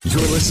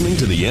listening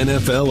to the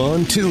NFL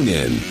on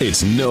TuneIn.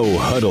 It's No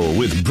Huddle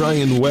with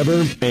Brian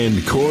Weber and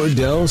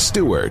Cordell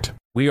Stewart.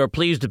 We are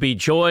pleased to be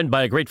joined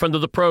by a great friend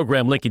of the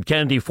program, Lincoln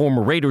Kennedy,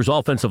 former Raiders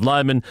offensive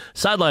lineman,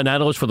 sideline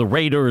analyst for the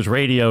Raiders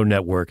Radio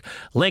Network.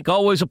 Link,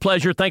 always a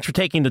pleasure. Thanks for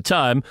taking the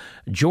time.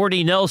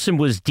 Jordy Nelson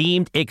was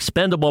deemed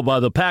expendable by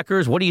the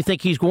Packers. What do you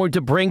think he's going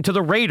to bring to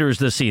the Raiders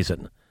this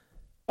season?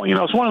 Well,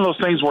 it's one of those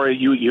things where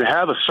you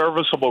have a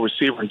serviceable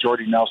receiver in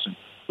Jordy Nelson,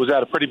 who's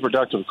had a pretty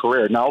productive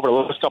career. Now, over the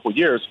last couple of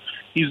years,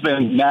 he's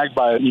been nagged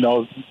by,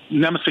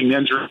 nemesing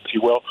injury, if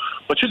you will,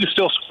 but you can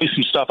still squeeze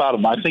some stuff out of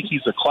him. I think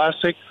he's a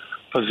classic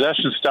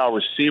possession-style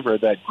receiver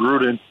that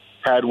Gruden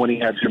had when he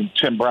had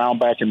Tim Brown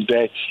back in the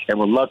day and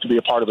would love to be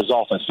a part of his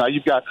offense. Now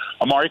you've got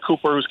Amari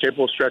Cooper, who's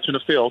capable of stretching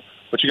the field,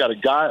 but you got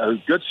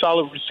a good,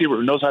 solid receiver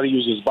who knows how to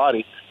use his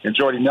body, and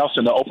Jordy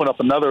Nelson to open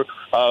up another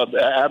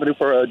avenue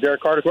for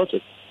Derek Carr to go to.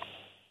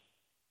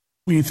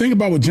 When you think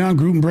about what John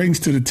Gruden brings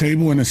to the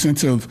table in a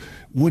sense of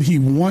what he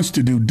wants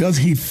to do, does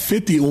he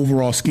fit the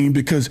overall scheme?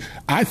 Because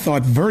I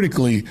thought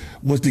vertically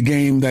was the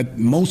game that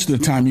most of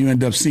the time you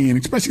end up seeing,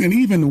 especially in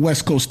even the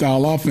West Coast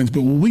style offense.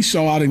 But what we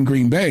saw out in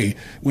Green Bay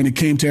when it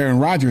came to Aaron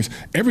Rodgers,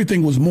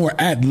 everything was more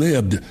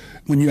ad-libbed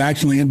when you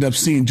actually end up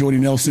seeing Jordy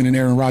Nelson and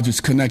Aaron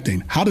Rodgers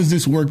connecting. How does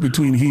this work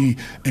between he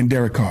and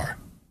Derek Carr?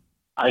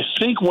 I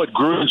think what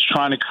Gruden's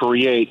trying to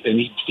create, and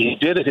he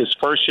did it his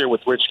first year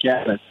with Rich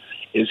Gannon,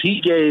 is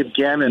he gave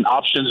Gannon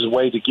options a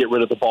way to get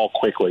rid of the ball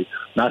quickly,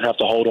 not have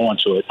to hold on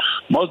to it.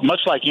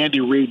 Much like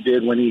Andy Reid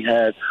did when he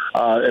had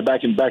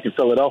back in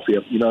Philadelphia,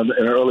 in the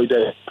early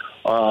days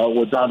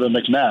with Donovan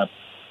McNabb.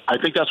 I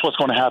think that's what's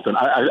going to happen.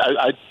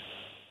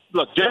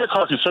 Look, Derek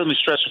Carr can certainly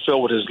stretch the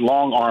field with his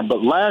long arm,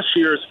 but last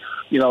year's,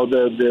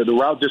 the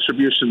route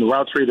distribution, the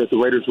route tree that the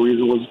Raiders were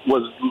using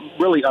was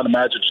really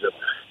unimaginative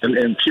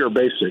and pure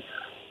basic.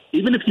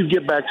 Even if you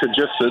get back to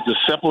just the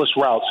simplest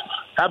routes,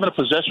 having a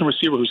possession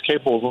receiver who's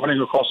capable of running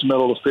across the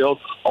middle of the field,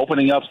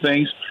 opening up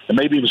things, and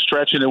maybe even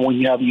stretching it when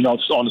you have,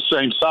 on the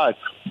same side,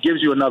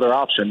 gives you another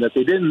option that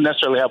they didn't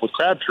necessarily have with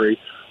Crabtree,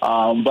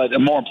 but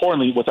more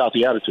importantly, without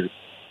the attitude.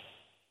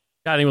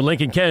 Chatting with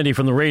Lincoln Kennedy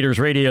from the Raiders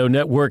Radio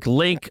Network.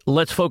 Link,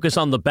 let's focus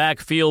on the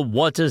backfield.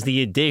 What does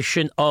the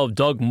addition of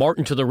Doug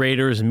Martin to the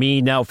Raiders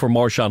mean now for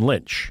Marshawn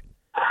Lynch?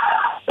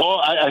 Well,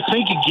 I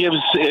think it gives,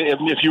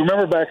 if you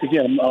remember back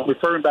again, I'm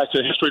referring back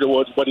to history to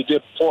what he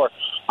did before,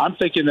 I'm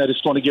thinking that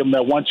it's going to give him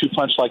that 1-2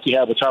 punch like he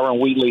had with Tyron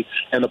Wheatley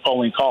and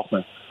Napoleon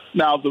Kaufman.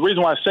 Now, the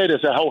reason why I say this,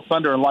 that whole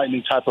thunder and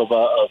lightning type of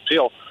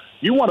appeal,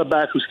 you want a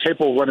back who's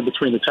capable of running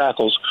between the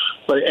tackles,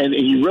 and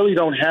you really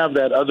don't have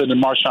that other than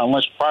Marshawn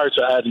Lynch prior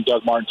to adding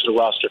Doug Martin to the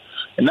roster.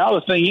 And now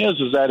the thing is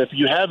that if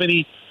you have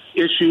any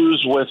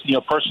issues with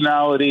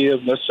personality, of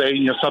let's say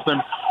something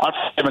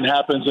unforgiving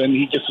happens and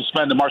he gets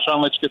suspended,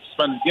 Marshawn Lynch gets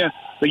suspended again,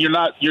 then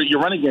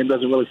your running game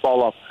doesn't really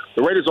fall off.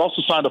 The Raiders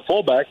also signed a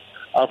fullback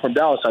from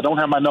Dallas. I don't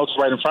have my notes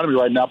right in front of me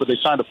right now, but they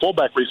signed a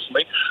fullback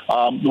recently,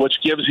 which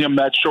gives him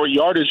that short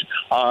yardage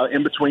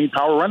in between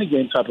power running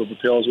game type of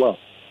appeal as well.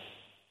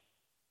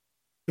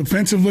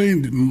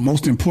 Defensively,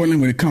 most importantly,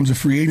 when it comes to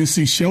free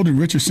agency, Sheldon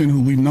Richardson,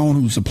 who we've known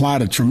who's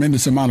applied a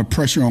tremendous amount of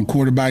pressure on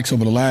quarterbacks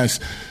over the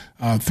last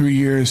 3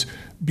 years,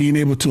 being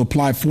able to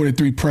apply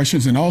 43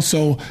 pressures, and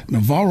also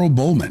NaVorro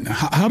Bowman.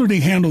 How do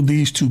they handle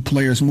these two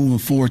players moving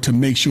forward to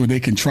make sure they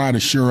can try to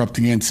shore up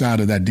the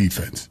inside of that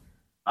defense?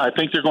 I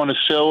think they're going to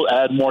still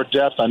add more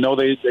depth. I know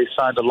they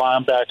signed a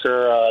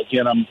linebacker.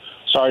 Again, I'm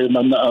sorry,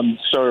 I'm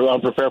sort of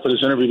unprepared for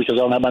this interview because I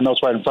don't have my notes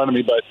right in front of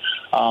me, but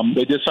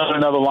they did sign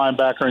another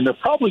linebacker, and they're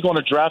probably going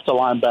to draft a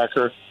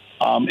linebacker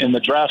in the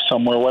draft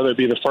somewhere, whether it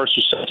be the first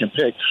or second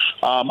pick.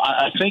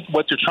 I think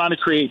what they're trying to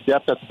create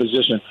depth at the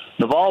position.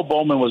 NaVorro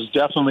Bowman was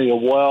definitely a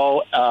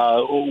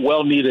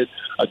well-needed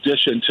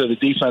addition to the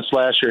defense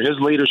last year. His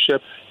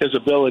leadership, his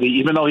ability,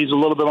 even though he's a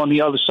little bit on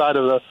the other side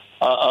of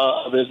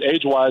his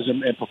age-wise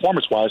and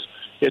performance-wise,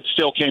 it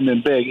still came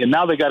in big. And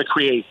now they got to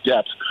create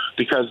depth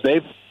because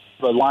they've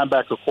a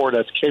linebacker core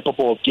that's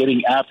capable of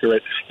getting after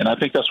it, and I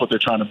think that's what they're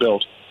trying to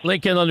build.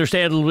 Lincoln,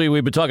 understandably,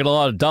 we've been talking a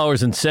lot of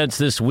dollars and cents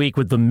this week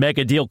with the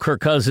mega deal Kirk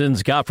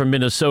Cousins got from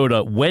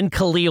Minnesota. When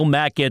Khalil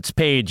Mack gets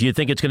paid, do you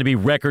think it's going to be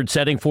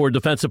record-setting for a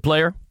defensive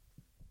player?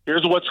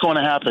 Here's what's going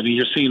to happen.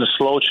 You're seeing a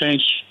slow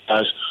change,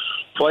 guys.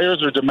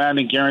 Players are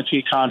demanding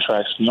guaranteed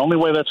contracts. The only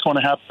way that's going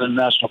to happen in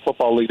the National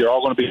Football League, they're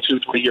all going to be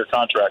 2-3-year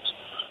contracts.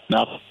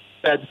 Now,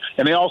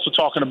 and they're also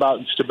talking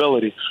about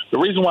stability. The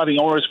reason why the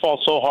owners fought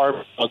so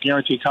hard on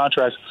guaranteed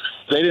contracts,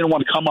 they didn't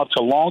want to come up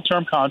to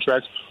long-term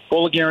contracts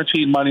full of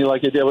guaranteed money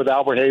like they did with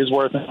Albert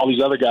Hayesworth and all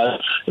these other guys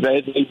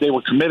they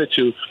were committed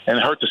to and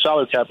hurt the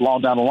salary cap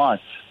long down the line.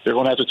 They're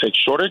going to have to take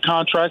shorter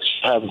contracts,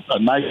 have a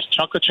nice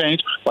chunk of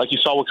change like you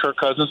saw with Kirk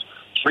Cousins.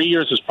 3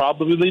 years is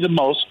probably the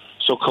most.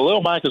 So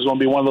Khalil Mack is going to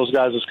be one of those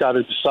guys that's got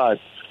to decide.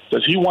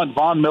 Does he want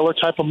Von Miller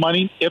type of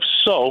money? If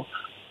so,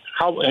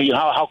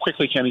 how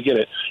quickly can he get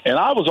it? And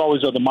I was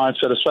always of the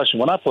mindset,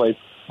 especially when I played,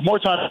 the more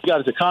time you got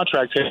at the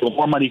contract table, the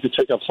more money you could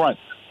take up front.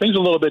 Things are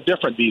a little bit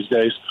different these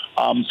days.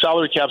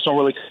 Salary caps don't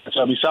really –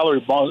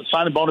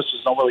 signing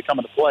bonuses don't really come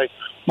into play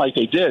like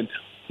they did.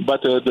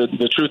 But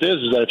the truth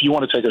is that if you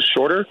want to take a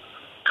shorter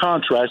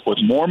contract with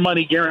more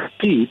money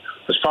guaranteed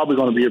is probably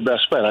going to be your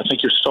best bet. I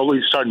think you're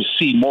slowly starting to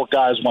see more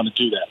guys want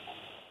to do that.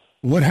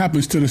 What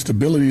happens to the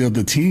stability of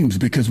the teams?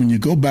 Because when you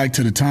go back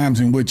to the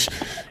times in which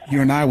you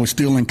and I were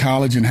still in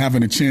college and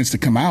having a chance to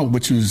come out,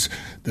 which was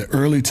the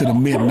early to the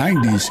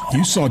mid-'90s,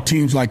 you saw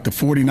teams like the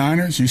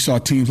 49ers, you saw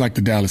teams like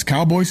the Dallas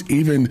Cowboys,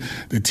 even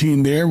the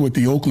team there with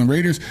the Oakland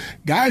Raiders.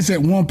 Guys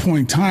at one point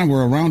in time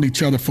were around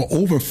each other for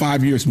over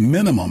 5 years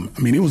minimum.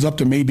 I mean, it was up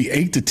to maybe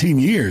 8 to 10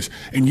 years,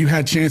 and you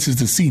had chances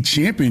to see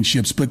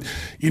championships. But,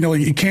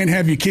 you can't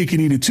have your cake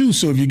and eat it too.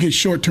 So if you get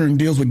short-term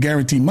deals with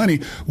guaranteed money,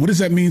 what does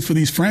that mean for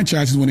these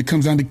franchises when it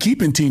comes down to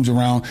keeping teams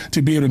around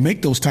to be able to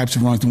make those types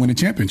of runs to win the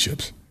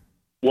championships?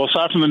 Well,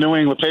 aside from the New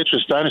England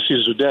Patriots,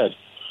 dynasties are dead.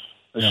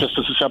 It's just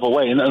a simple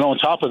way. And on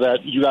top of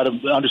that, you got to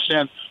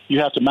understand you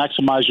have to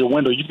maximize your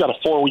window. You've got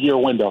a 4-year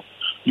window.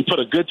 You put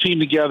a good team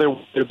together,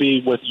 it'll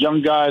be with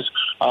young guys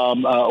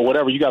or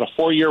whatever. You got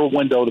a 4-year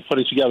window to put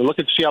it together. Look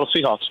at the Seattle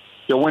Seahawks.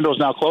 Their window's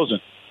now closing.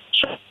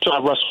 Sure,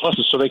 have Russell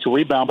Wilson so they can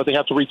rebound, but they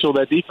have to retool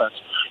that defense.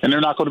 And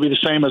they're not going to be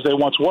the same as they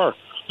once were.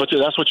 But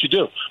that's what you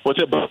do. But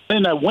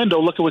in that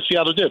window, look at what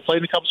Seattle did. Played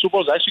in a couple Super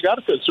Bowls. Actually got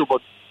a Super Bowl.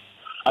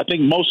 I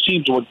think most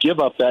teams would give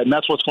up that, and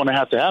that's what's going to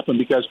have to happen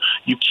because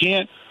you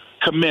can't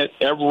commit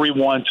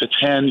everyone to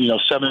 10,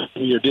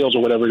 7-year deals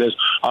or whatever it is,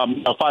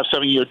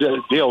 5-7-year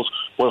deals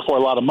for a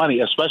lot of money,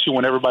 especially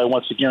when everybody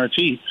wants to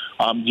guarantee.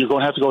 You're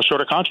going to have to go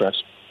shorter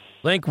contracts.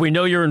 Link, we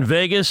know you're in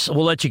Vegas.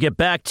 We'll let you get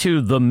back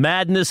to the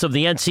madness of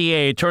the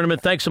NCAA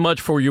tournament. Thanks so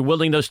much for your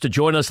willingness to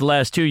join us the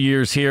last 2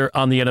 years here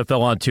on the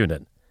NFL on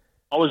TuneIn.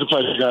 Always a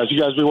pleasure, guys. You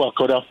guys be well.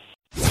 Cordell.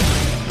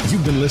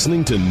 You've been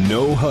listening to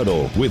No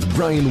Huddle with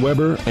Brian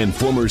Weber and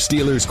former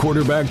Steelers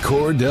quarterback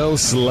Cordell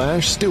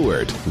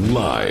 /Stewart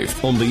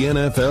live on the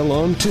NFL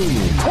on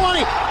TuneIn.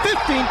 20,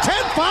 15,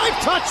 10,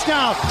 5,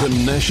 touchdown.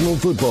 The National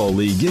Football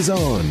League is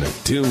on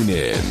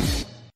TuneIn.